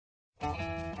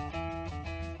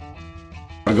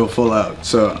I'll go full out.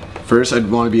 So first I'd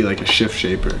want to be like a shift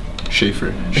shaper. Shape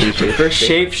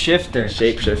shifter.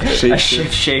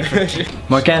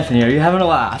 Mark Anthony, are you having a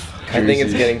laugh? I think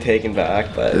it's getting taken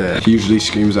back, but yeah. He usually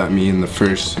screams at me in the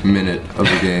first minute of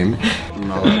the game. I'm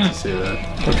not allowed to say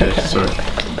that. Okay, sorry.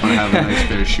 I have a nice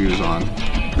pair of shoes on.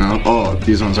 No? Oh,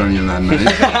 these ones aren't even that nice.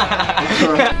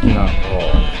 No,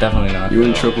 definitely not. You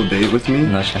wouldn't triple date with me?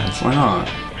 No chance. Why not?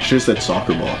 Should've said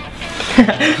soccer ball.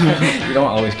 You don't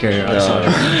always carry your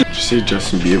outside. Just say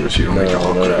Justin Bieber so you don't make it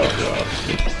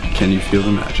awkward. Can you feel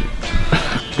the magic?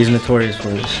 He's notorious for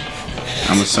this.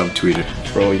 I'm a subtweeter.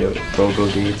 bro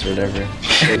go deeds or whatever.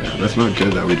 Yeah, that's not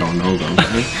good that we don't know them.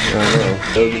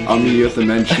 I don't know. I'll meet you at the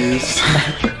men's shoes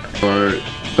or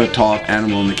the top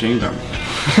animal in the kingdom.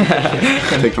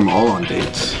 Take them all on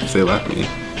dates if they let me.